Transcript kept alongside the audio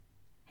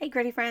Hey,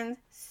 Gritty friends,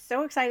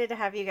 so excited to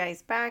have you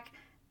guys back.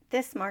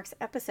 This marks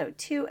episode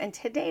 2, and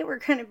today we're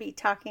going to be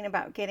talking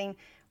about getting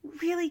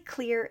really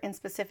clear and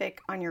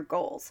specific on your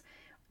goals.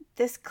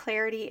 This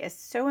clarity is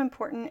so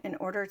important in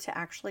order to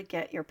actually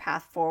get your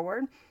path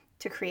forward,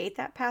 to create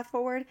that path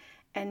forward.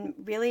 And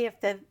really,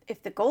 if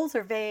the goals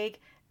are vague,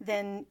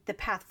 then the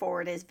path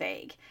forward is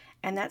vague.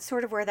 And that's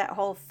sort of where that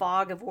whole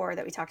fog of war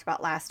that we talked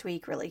about last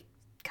week really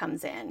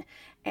comes in.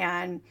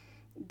 And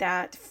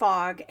that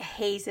fog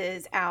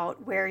hazes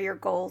out where your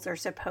goals are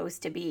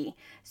supposed to be.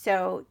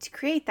 So to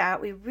create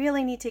that, we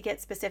really need to get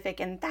specific,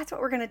 and that's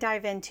what we're going to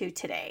dive into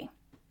today.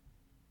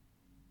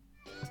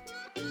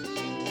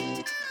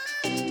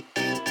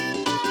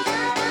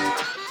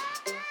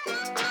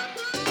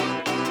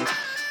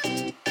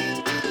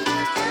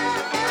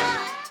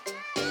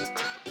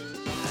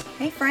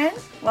 Hey friend,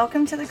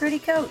 welcome to the Gritty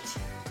Coach.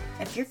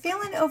 If you're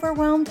feeling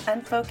overwhelmed,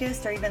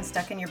 unfocused, or even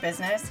stuck in your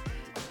business,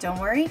 don't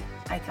worry,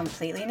 I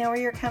completely know where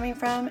you're coming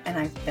from, and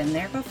I've been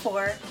there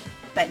before.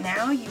 But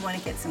now you want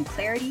to get some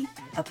clarity,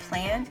 a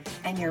plan,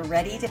 and you're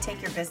ready to take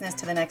your business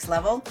to the next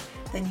level,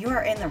 then you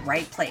are in the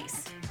right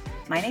place.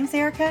 My name's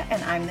Erica,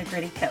 and I'm the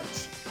Gritty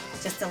Coach.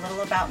 Just a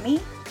little about me,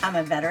 I'm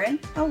a veteran,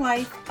 a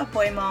wife, a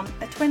boy mom,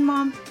 a twin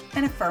mom,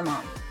 and a fur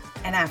mom.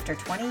 And after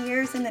 20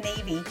 years in the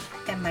Navy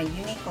and my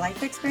unique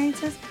life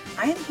experiences,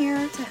 I am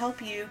here to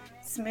help you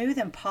smooth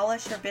and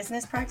polish your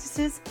business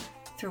practices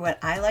through what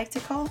I like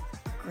to call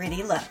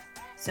gritty love.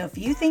 So if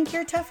you think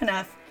you're tough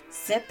enough,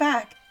 sit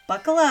back,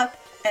 buckle up,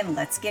 and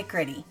let's get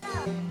gritty.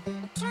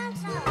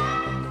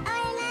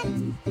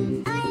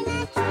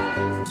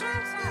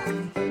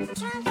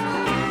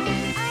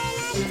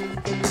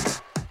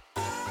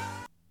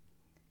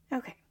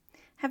 Okay,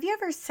 have you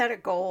ever set a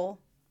goal?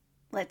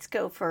 Let's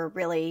go for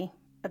really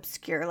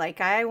obscure,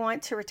 like I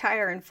want to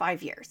retire in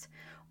 5 years,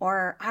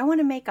 or I want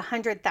to make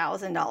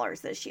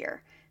 $100,000 this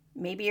year.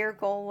 Maybe your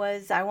goal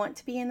was, I want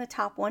to be in the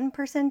top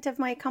 1% of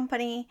my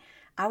company.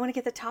 I want to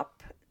get the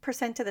top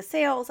percent of the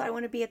sales. I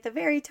want to be at the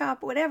very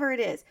top, whatever it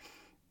is.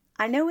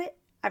 I know it.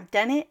 I've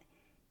done it.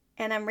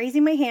 And I'm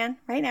raising my hand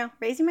right now,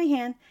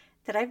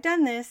 that I've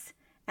done this,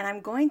 and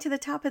I'm going to the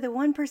top of the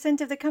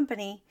 1% of the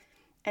company.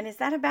 And is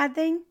that a bad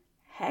thing?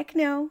 Heck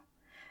no.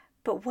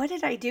 But what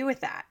did I do with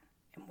that?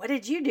 And what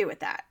did you do with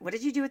that? What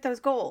did you do with those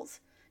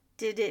goals?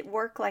 Did it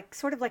work like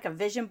sort of like a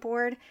vision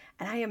board?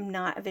 And I am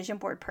not a vision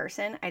board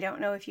person. I don't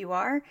know if you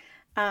are.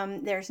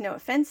 There's no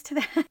offense to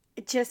that.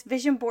 Just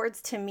vision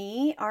boards to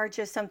me are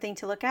just something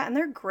to look at, and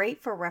they're great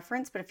for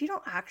reference. But if you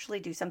don't actually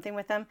do something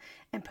with them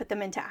and put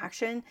them into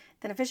action,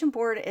 then a vision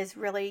board is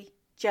really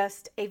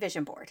just a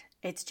vision board.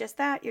 It's just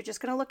that you're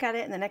just going to look at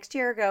it and the next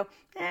year go,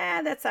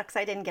 that sucks.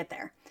 I didn't get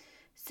there.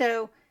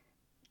 So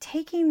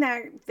taking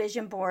that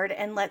vision board,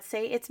 and let's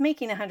say it's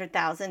making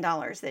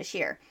 $100,000 this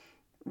year.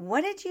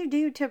 What did you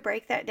do to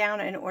break that down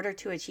in order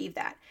to achieve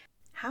that?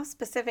 How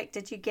specific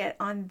did you get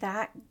on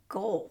that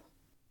goal?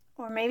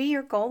 Or maybe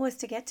your goal was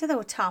to get to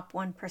the top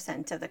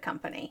 1% of the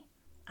company.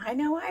 I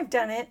know I've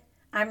done it.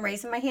 I'm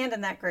raising my hand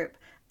in that group.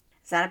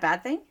 Is that a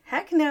bad thing?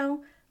 Heck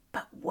no.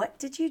 But what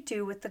did you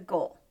do with the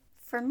goal?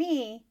 For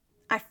me,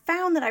 I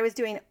found that I was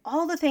doing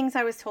all the things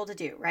I was told to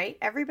do, right?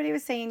 Everybody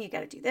was saying, you got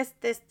to do this,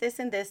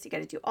 and this. You got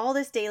to do all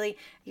this daily.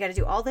 You got to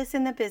do all this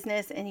in the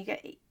business, and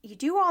you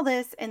do all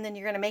this, and then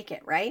you're going to make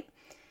it, right?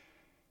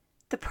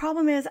 The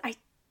problem is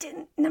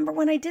number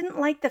one, I didn't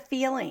like the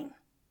feeling.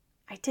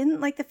 I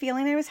didn't like the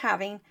feeling I was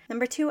having.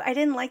 Number two, I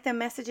didn't like the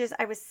messages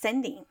I was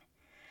sending.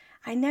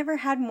 I never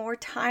had more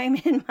time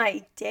in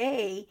my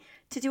day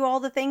to do all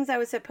the things I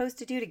was supposed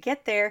to do to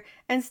get there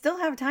and still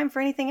have time for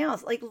anything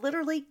else. Like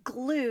literally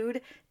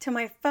glued to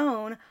my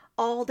phone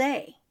all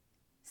day.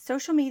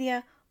 Social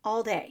media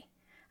all day.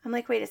 I'm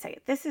like, wait a second.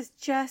 This is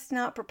just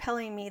not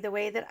propelling me the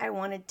way that I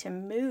wanted to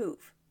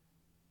move.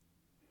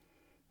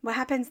 What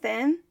happens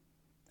then?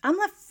 I'm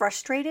left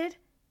frustrated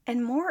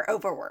and more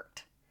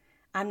overworked.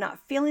 I'm not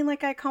feeling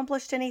like I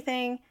accomplished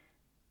anything.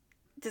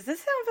 Does this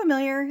sound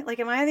familiar? Like,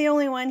 am I the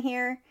only one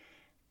here?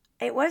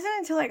 It wasn't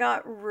until I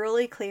got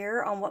really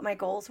clear on what my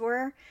goals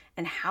were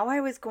and how I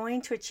was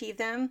going to achieve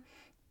them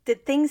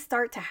did things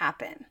start to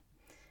happen.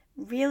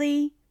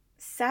 Really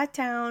sat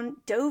down,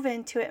 dove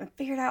into it, and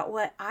figured out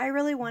what I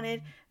really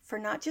wanted for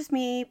not just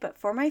me, but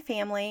for my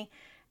family,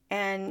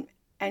 and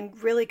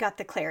really got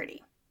the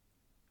clarity.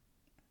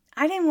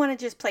 I didn't want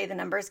to just play the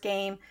numbers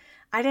game.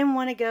 I didn't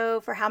want to go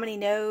for how many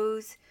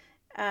no's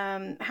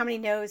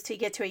to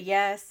get to a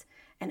yes.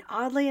 And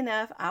oddly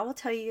enough, I will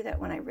tell you that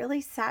when I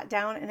really sat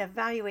down and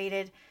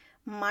evaluated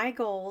my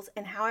goals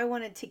and how I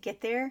wanted to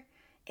get there,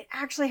 it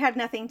actually had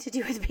nothing to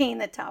do with being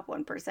the top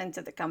 1%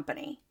 of the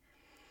company.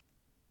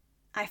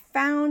 I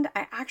found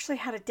I actually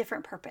had a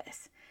different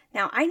purpose.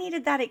 Now, I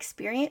needed that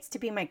experience to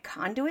be my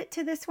conduit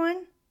to this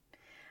one.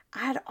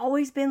 I had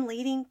always been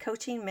leading,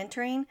 coaching,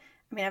 mentoring.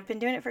 I mean, I've been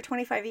doing it for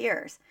 25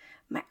 years.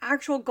 My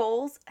actual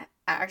goals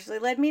actually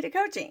led me to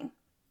coaching.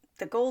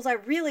 The goals I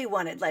really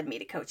wanted led me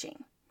to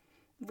coaching.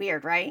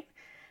 Weird, right?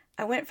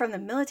 I went from the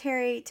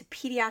military to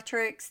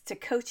pediatrics to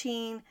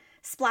coaching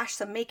splash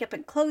some makeup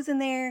and clothes in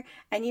there,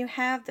 and you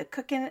have the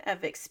cooking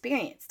of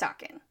experience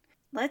talking.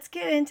 Let's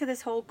get into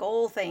this whole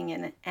goal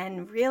thing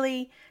and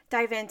really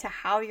dive into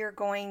how you're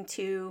going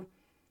to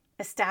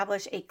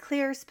establish a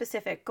clear,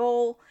 specific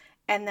goal,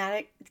 and that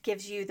it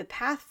gives you the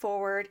path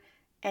forward,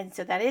 and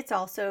so that it's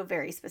also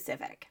very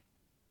specific.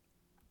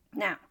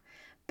 Now,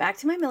 back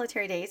to my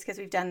military days, because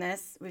we've done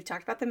this. We've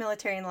talked about the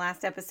military in the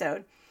last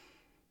episode.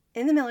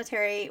 In the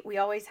military, we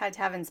always had to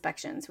have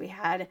inspections.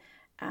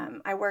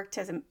 I worked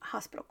as a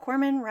hospital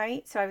corpsman,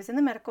 right? So I was in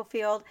the medical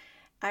field.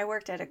 I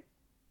worked at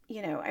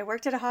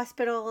a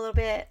hospital a little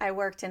bit. I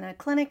worked in a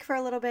clinic for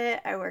a little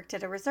bit. I worked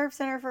at a reserve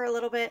center for a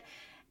little bit.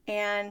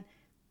 And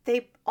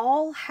they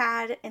all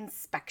had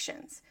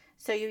inspections.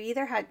 So you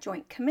either had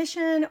Joint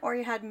Commission or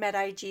you had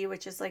Med-IG,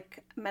 which is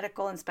like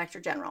Medical Inspector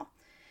General.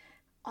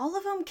 All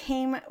of them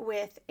came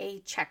with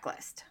a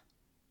checklist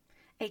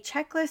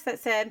that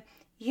said,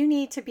 you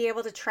need to be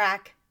able to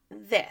track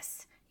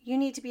this. You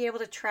need to be able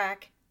to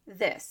track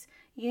this.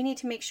 You need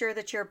to make sure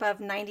that you're above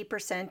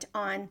 90%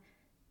 on,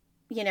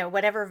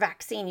 whatever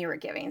vaccine you were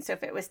giving. So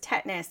if it was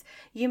tetanus,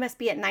 you must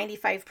be at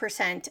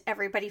 95%,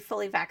 everybody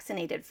fully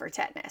vaccinated for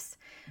tetanus,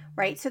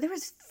 right? So there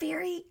was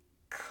very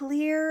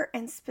clear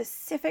and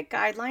specific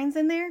guidelines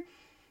in there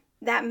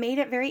that made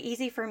it very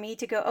easy for me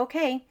to go,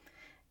 okay,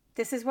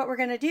 this is what we're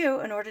going to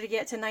do in order to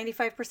get to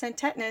 95%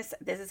 tetanus.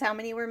 This is how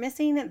many we're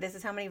missing. This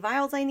is how many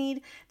vials I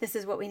need. This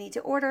is what we need to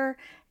order.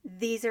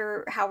 These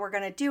are how we're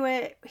going to do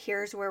it.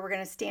 Here's where we're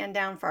going to stand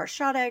down for our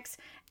Shodex,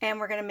 and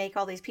we're going to make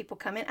all these people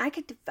come in. I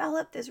could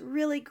develop this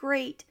really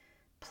great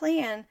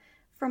plan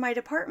for my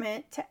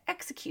department to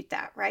execute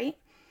that, right?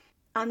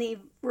 On the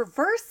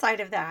reverse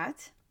side of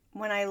that,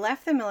 when I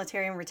left the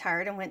military and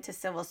retired and went to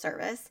civil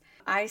service,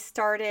 I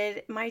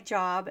started my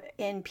job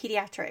in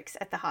pediatrics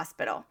at the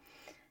hospital.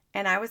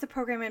 And I was a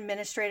program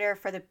administrator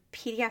for the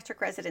pediatric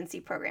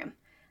residency program.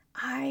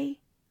 I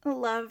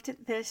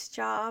loved this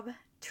job,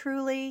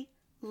 truly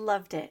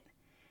loved it.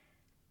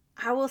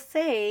 I will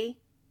say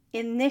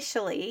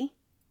initially,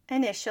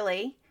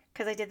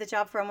 because I did the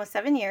job for almost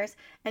 7 years,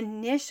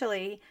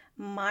 initially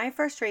my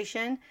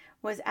frustration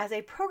was as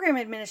a program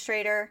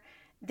administrator,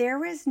 there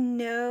was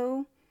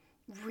no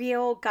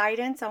real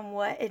guidance on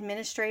what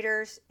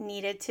administrators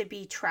needed to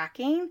be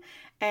tracking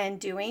and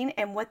doing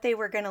and what they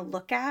were going to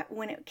look at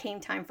when it came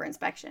time for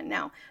inspection.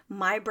 Now,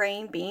 my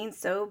brain being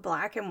so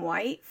black and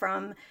white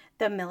from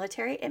the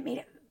military, it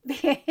made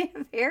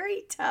it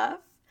very tough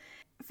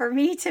for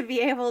me to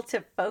be able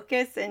to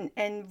focus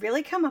and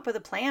really come up with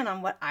a plan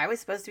on what I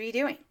was supposed to be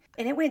doing.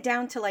 And it went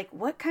down to like,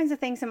 what kinds of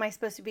things am I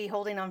supposed to be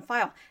holding on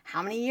file?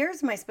 How many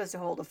years am I supposed to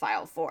hold a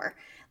file for?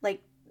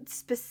 Like,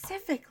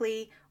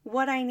 specifically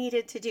what I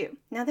needed to do.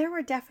 Now, there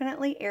were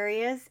definitely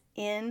areas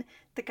in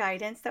the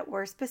guidance that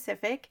were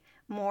specific,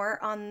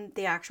 more on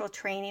the actual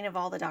training of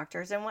all the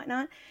doctors and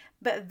whatnot,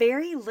 but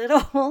very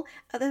little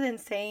other than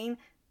saying,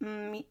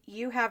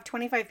 you have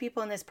 25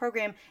 people in this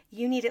program,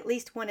 you need at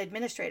least one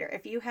administrator.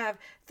 If you have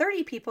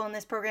 30 people in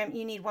this program,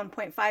 you need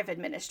 1.5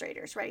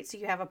 administrators, right? So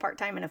you have a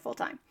part-time and a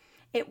full-time.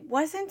 It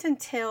wasn't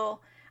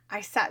until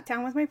I sat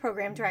down with my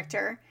program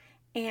director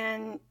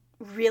and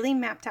really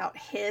mapped out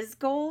his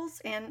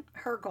goals and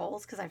her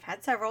goals, because I've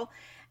had several.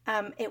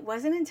 It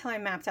wasn't until I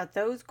mapped out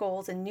those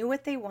goals and knew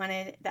what they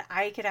wanted that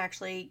I could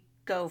actually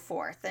go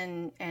forth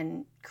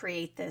and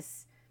create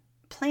this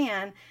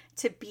plan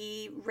to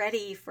be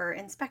ready for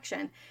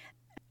inspection.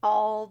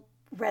 All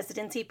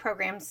residency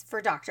programs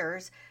for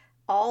doctors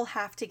all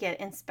have to get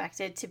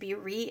inspected to be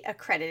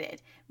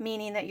re-accredited,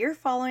 meaning that you're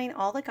following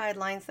all the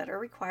guidelines that are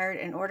required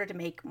in order to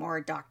make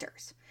more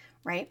doctors,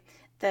 right?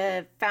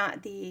 The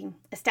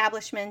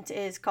establishment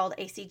is called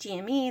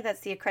ACGME.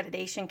 That's the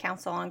Accreditation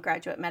Council on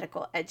Graduate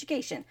Medical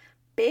Education.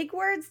 Big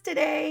words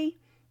today.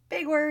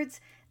 Big words.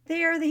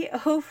 They are the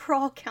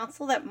overall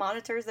council that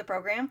monitors the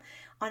program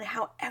on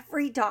how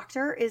every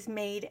doctor is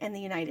made in the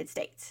United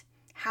States,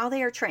 how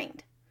they are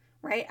trained,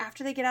 right?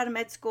 After they get out of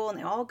med school and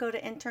they all go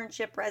to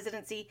internship,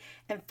 residency,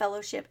 and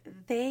fellowship,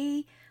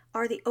 they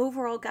are the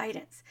overall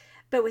guidance.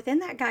 But within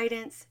that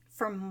guidance,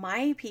 from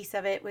my piece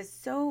of it, was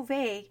so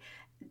vague.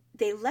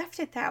 They left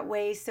it that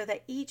way so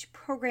that each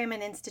program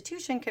and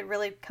institution could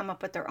really come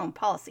up with their own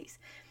policies.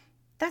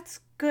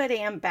 That's good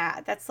and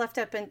bad. That's left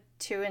up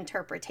to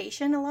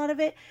interpretation, a lot of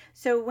it.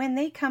 So when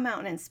they come out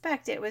and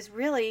inspect, it was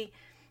really,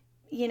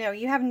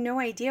 you have no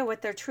idea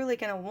what they're truly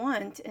going to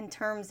want in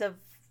terms of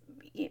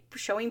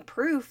showing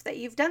proof that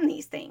you've done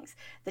these things,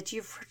 that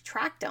you've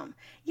tracked them.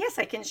 Yes,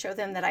 I can show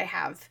them that I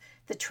have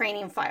the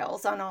training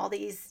files on all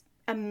these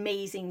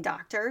amazing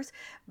doctors,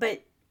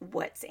 but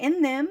what's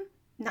in them?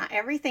 Not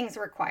everything's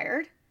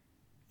required.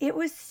 It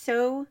was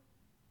so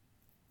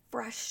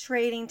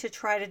frustrating to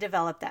try to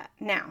develop that.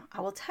 Now,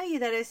 I will tell you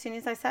that as soon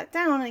as I sat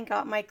down and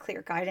got my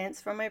clear guidance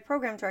from my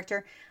program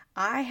director,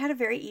 I had a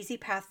very easy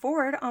path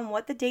forward on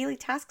what the daily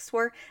tasks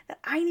were that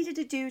I needed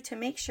to do to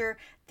make sure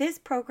this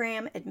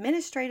program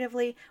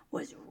administratively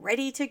was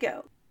ready to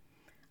go.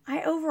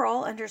 I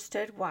overall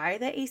understood why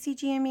the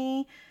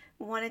ACGME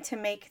wanted to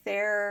make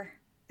their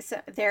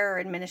their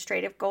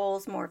administrative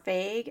goals more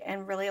vague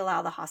and really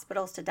allow the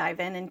hospitals to dive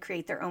in and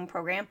create their own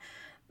program.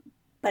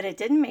 But it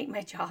didn't make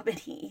my job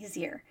any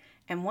easier.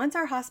 And once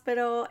our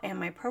hospital and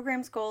my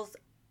program's goals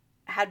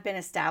had been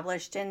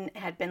established and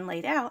had been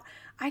laid out,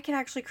 I could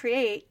actually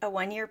create a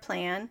 1-year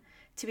plan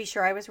to be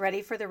sure I was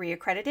ready for the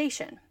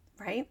reaccreditation,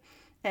 right?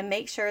 And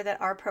make sure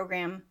that our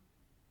program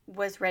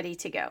was ready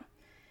to go.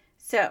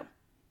 So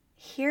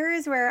here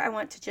is where I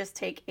want to just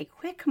take a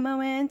quick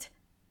moment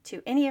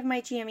to any of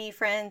my GME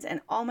friends and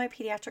all my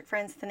pediatric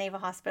friends at the Naval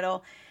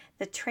Hospital.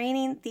 The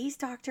training these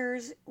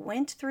doctors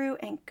went through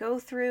and go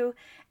through,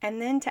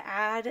 and then to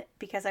add,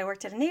 because I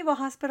worked at a naval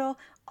hospital,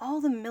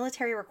 all the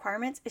military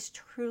requirements is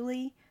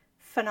truly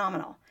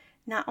phenomenal.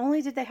 Not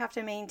only did they have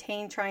to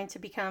maintain trying to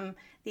become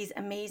these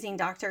amazing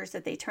doctors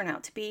that they turn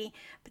out to be,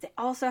 but they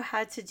also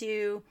had to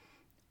do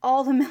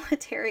all the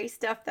military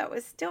stuff that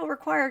was still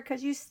required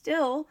because you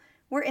still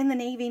were in the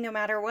Navy no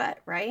matter what,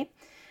 right?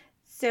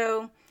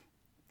 So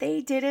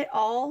they did it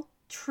all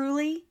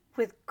truly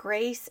with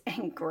grace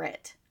and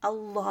grit, a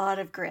lot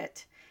of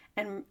grit.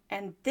 And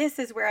this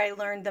is where I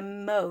learned the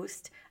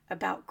most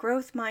about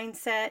growth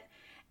mindset.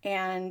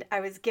 And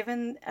I was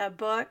given a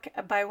book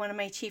by one of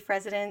my chief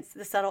residents,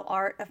 The Subtle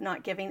Art of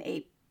Not Giving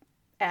a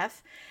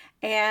F.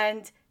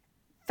 And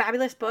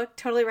fabulous book,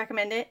 totally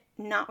recommend it.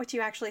 Not what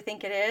you actually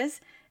think it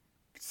is.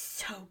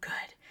 So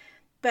good.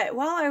 But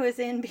while I was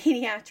in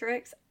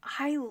pediatrics,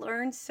 I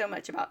learned so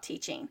much about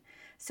teaching.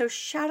 So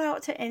shout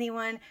out to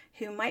anyone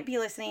who might be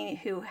listening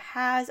who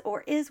has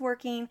or is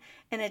working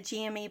in a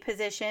GME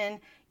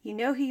position. You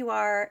know who you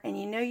are, and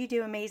you know you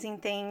do amazing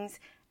things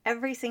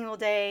every single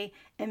day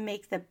and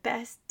make the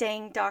best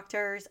dang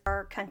doctors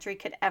our country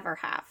could ever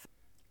have.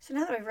 So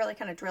now that we've really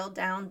kind of drilled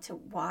down to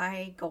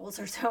why goals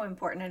are so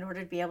important in order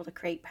to be able to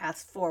create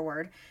paths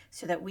forward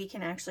so that we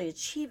can actually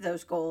achieve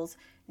those goals,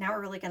 now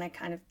we're really going to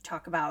kind of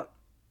talk about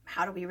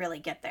how do we really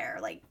get there?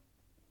 Like,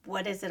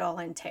 what does it all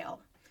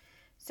entail?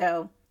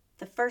 So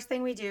the first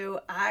thing we do,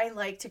 I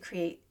like to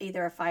create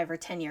either a 5 or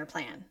 10-year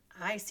plan.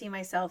 I see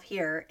myself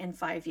here in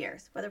 5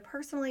 years, whether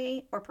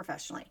personally or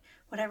professionally,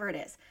 whatever it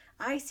is.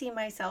 I see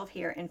myself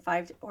here in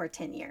 5 or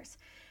 10 years.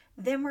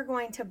 Then we're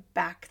going to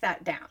back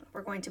that down.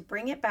 We're going to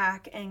bring it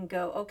back and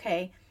go,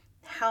 okay,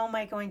 how am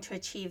I going to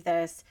achieve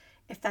this?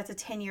 If that's a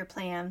 10-year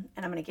plan,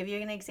 and I'm going to give you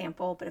an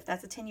example, but if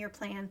that's a 10-year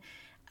plan,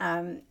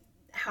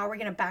 how are we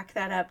going to back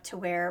that up to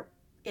where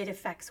it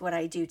affects what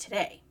I do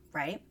today,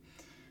 right?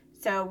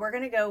 So we're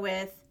going to go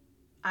with,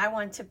 I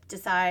want to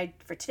decide,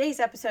 for today's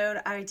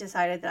episode, I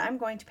decided that I'm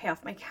going to pay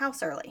off my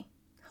house early.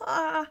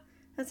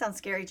 That sounds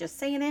scary just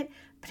saying it,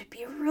 but it'd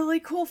be a really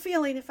cool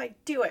feeling if I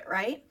do it,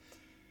 right?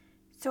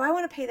 So I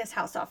want to pay this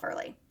house off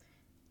early.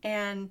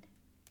 And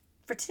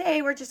for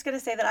today, we're just going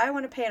to say that I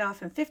want to pay it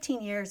off in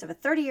 15 years of a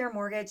 30-year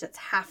mortgage. That's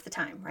half the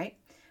time, right?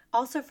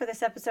 Also for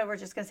this episode, we're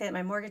just going to say that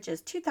my mortgage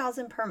is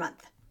 $2,000 per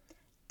month.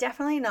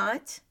 Definitely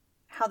not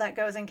how that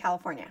goes in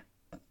California.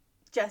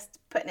 Just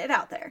putting it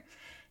out there.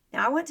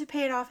 Now I want to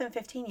pay it off in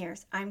 15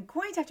 years. I'm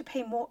going to have to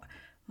pay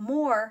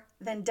more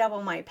than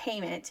double my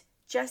payment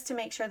just to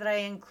make sure that I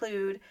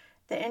include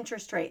the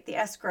interest rate, the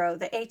escrow,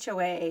 the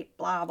HOA,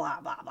 blah, blah,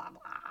 blah, blah,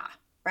 blah,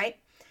 right?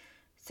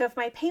 So if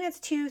my payment's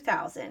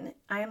 $2,000,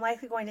 I am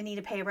likely going to need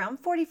to pay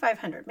around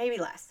 $4,500, maybe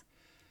less,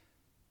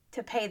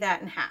 to pay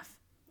that in half.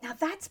 Now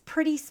that's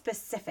pretty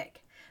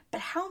specific, but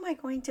how am I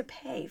going to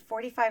pay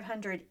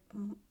 $4,500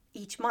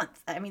 each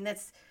month? I mean,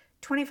 that's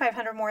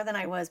 $2,500 more than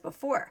I was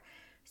before.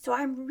 So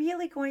I'm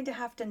really going to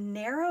have to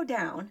narrow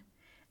down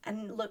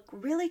and look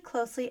really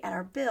closely at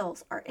our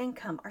bills, our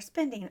income, our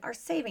spending, our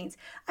savings.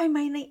 I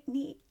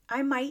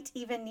might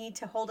even need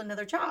to hold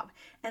another job.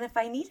 And if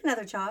I need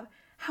another job,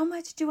 how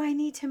much do I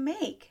need to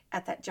make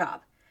at that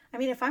job? I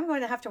mean, if I'm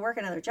going to have to work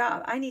another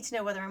job, I need to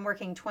know whether I'm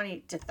working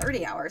 20 to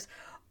 30 hours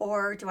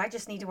or do I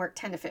just need to work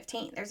 10 to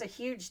 15? There's a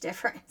huge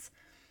difference.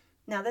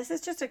 Now, this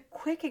is just a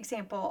quick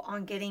example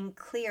on getting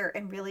clear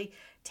and really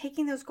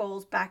taking those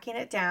goals, backing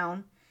it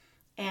down,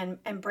 and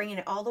bringing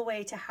it all the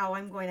way to how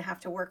I'm going to have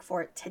to work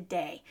for it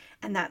today.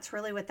 And that's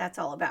really what that's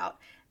all about.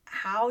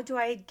 How do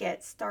I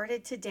get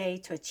started today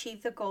to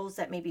achieve the goals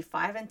that may be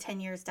 5 and 10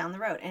 years down the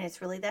road? And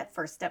it's really that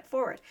first step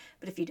forward.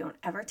 But if you don't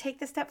ever take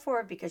the step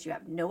forward because you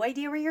have no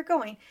idea where you're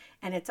going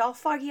and it's all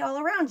foggy all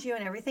around you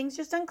and everything's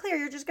just unclear,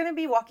 you're just going to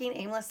be walking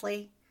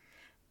aimlessly.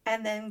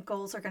 And then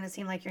goals are going to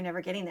seem like you're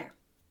never getting there.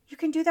 You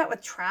can do that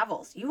with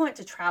travels. You want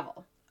to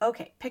travel.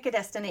 Okay, pick a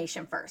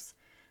destination first.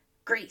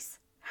 Greece.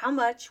 How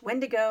much,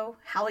 when to go,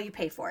 how will you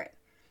pay for it?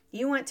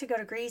 You want to go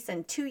to Greece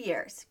in 2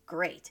 years.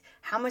 Great.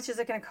 How much is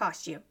it going to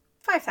cost you?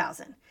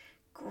 $5,000.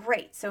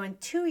 Great. So in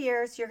 2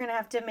 years, you're going to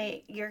have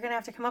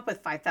to come up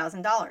with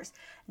 $5,000.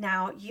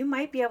 Now, you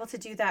might be able to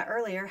do that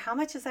earlier. How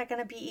much is that going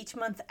to be each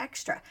month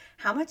extra?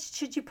 How much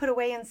should you put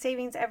away in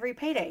savings every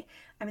payday?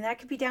 I mean, that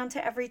could be down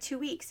to every 2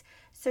 weeks.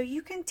 So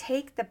you can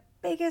take the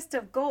biggest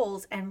of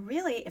goals and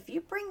really, if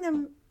you bring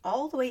them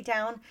all the way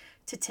down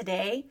to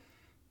today,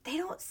 they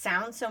don't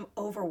sound so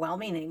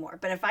overwhelming anymore.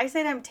 But if I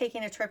said I'm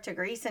taking a trip to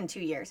Greece in 2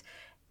 years,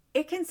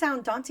 it can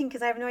sound daunting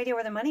because I have no idea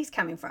where the money's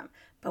coming from.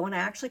 But when I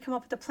actually come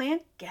up with a plan,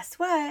 guess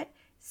what?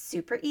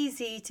 Super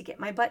easy to get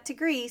my butt to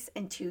Greece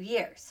in 2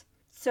 years.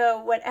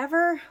 So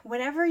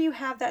whenever you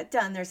have that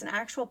done, there's an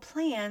actual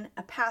plan,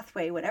 a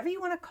pathway, whatever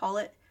you want to call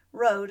it,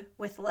 road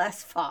with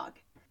less fog.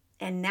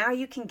 And now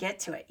you can get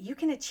to it. You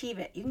can achieve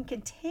it. You can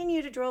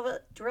continue to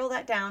drill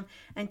that down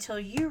until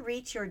you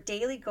reach your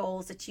daily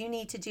goals that you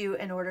need to do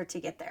in order to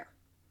get there.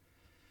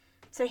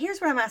 So here's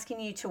what I'm asking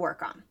you to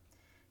work on.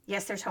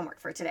 Yes, there's homework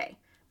for today.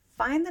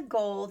 Find the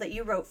goal that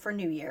you wrote for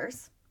New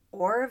Year's,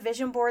 or a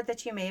vision board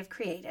that you may have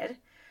created,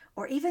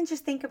 or even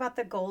just think about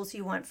the goals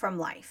you want from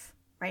life.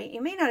 Right?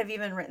 You may not have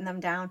even written them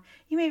down.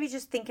 You may be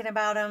just thinking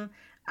about them.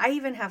 I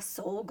even have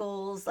soul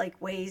goals,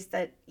 like ways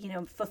that,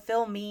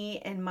 fulfill me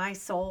and my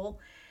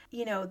soul.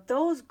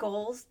 Those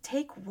goals,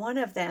 take one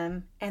of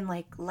them and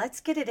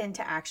let's get it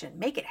into action.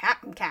 Make it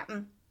happen,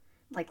 Captain.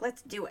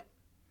 Let's do it.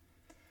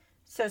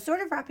 So sort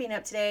of wrapping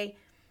up today,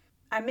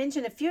 I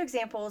mentioned a few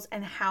examples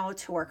and how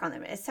to work on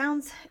them. It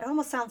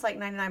almost sounds like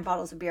 99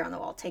 bottles of beer on the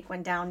wall. Take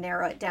one down,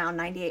 narrow it down,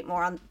 98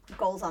 more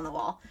goals on the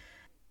wall.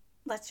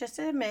 Let's just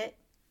admit,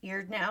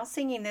 you're now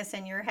singing this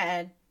in your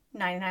head,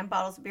 99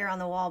 bottles of beer on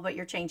the wall, but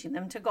you're changing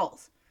them to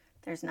goals.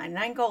 There's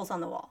 99 goals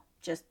on the wall.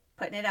 Just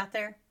putting it out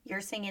there, you're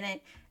singing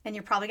it, and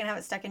you're probably going to have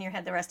it stuck in your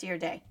head the rest of your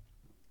day.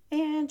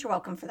 And you're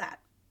welcome for that.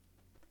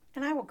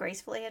 And I will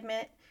gracefully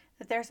admit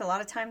that there's a lot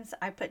of times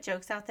I put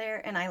jokes out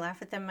there and I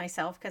laugh at them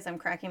myself because I'm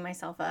cracking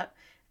myself up.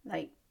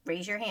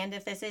 Raise your hand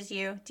if this is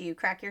you. Do you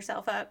crack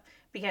yourself up?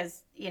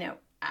 Because,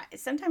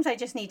 sometimes I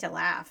just need to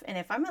laugh. And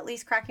if I'm at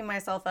least cracking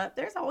myself up,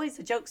 there's always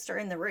a jokester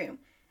in the room.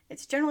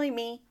 It's generally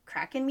me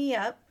cracking me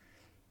up.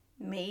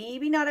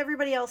 Maybe not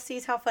everybody else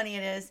sees how funny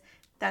it is.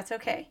 That's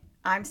okay.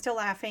 I'm still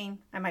laughing.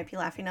 I might be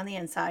laughing on the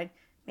inside,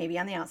 maybe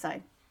on the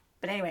outside.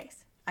 But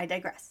anyways, I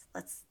digress.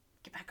 Let's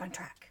get back on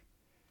track.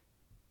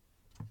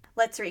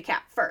 Let's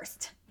recap.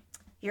 First,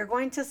 you're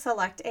going to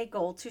select a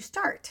goal to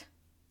start.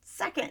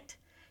 Second,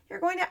 you're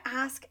going to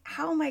ask,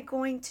 how am I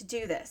going to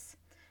do this?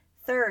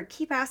 Third,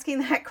 keep asking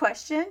that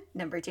question,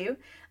 number 2,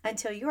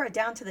 until you are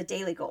down to the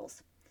daily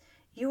goals.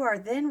 You are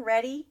then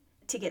ready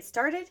to get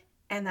started,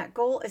 and that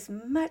goal is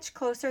much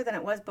closer than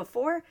it was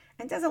before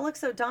and doesn't look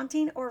so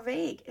daunting or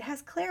vague. It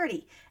has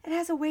clarity. It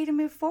has a way to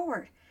move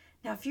forward.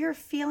 Now, if you're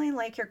feeling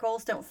like your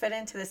goals don't fit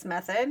into this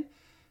method,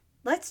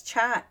 let's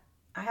chat.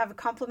 I have a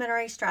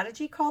complimentary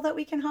strategy call that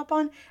we can hop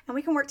on, and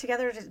we can work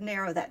together to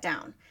narrow that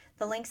down.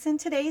 The link's in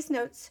today's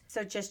notes,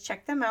 so just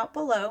check them out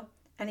below.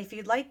 And if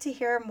you'd like to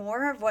hear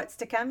more of what's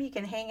to come, you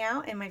can hang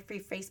out in my free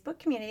Facebook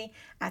community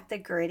at The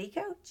Gritty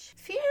Coach.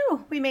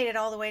 Phew, we made it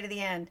all the way to the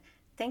end.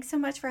 Thanks so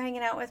much for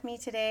hanging out with me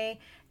today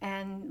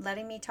and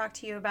letting me talk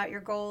to you about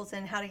your goals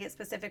and how to get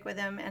specific with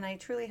them. And I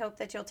truly hope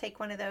that you'll take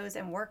one of those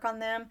and work on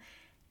them.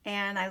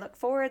 And I look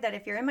forward that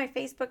if you're in my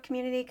Facebook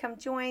community, come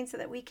join so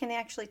that we can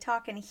actually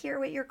talk and hear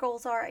what your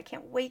goals are. I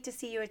can't wait to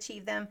see you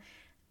achieve them.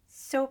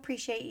 So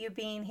appreciate you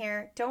being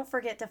here. Don't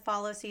forget to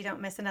follow so you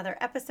don't miss another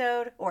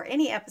episode, or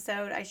any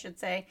episode, I should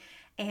say.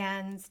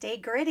 And stay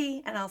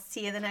gritty, and I'll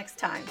see you the next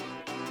time.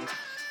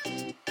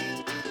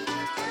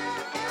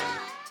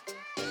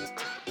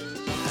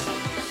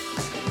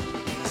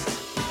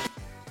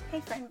 Hey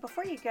friend,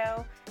 before you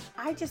go,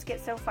 I just get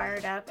so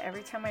fired up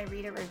every time I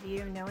read a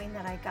review knowing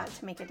that I got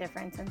to make a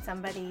difference in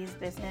somebody's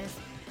business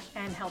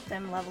and help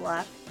them level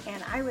up.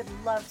 And I would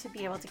love to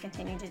be able to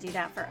continue to do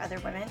that for other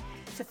women.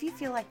 So if you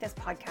feel like this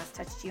podcast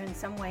touched you in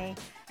some way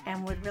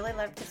and would really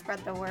love to spread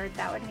the word,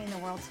 that would mean the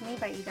world to me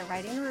by either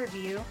writing a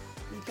review.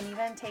 You can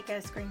even take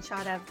a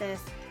screenshot of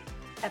this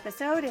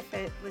episode if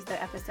it was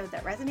the episode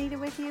that resonated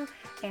with you,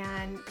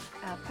 and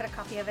put a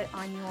copy of it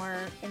on your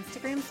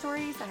Instagram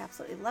stories. I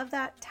absolutely love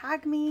that.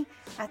 Tag me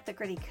at The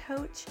Gritty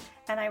Coach,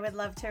 and I would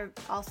love to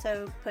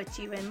also put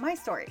you in my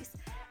stories.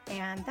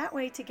 And that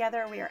way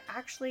together we are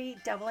actually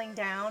doubling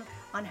down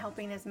on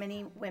helping as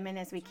many women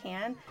as we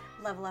can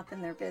level up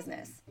in their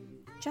business.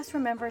 Just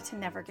remember to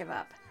never give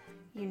up.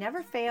 You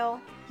never fail,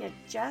 you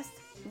just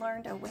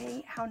learned a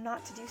way how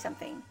not to do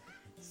something.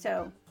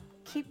 So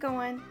keep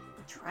going,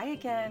 try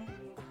again,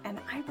 and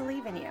I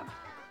believe in you.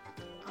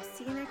 I'll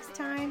see you next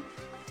time.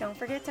 Don't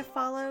forget to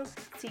follow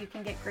so you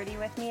can get gritty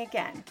with me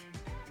again.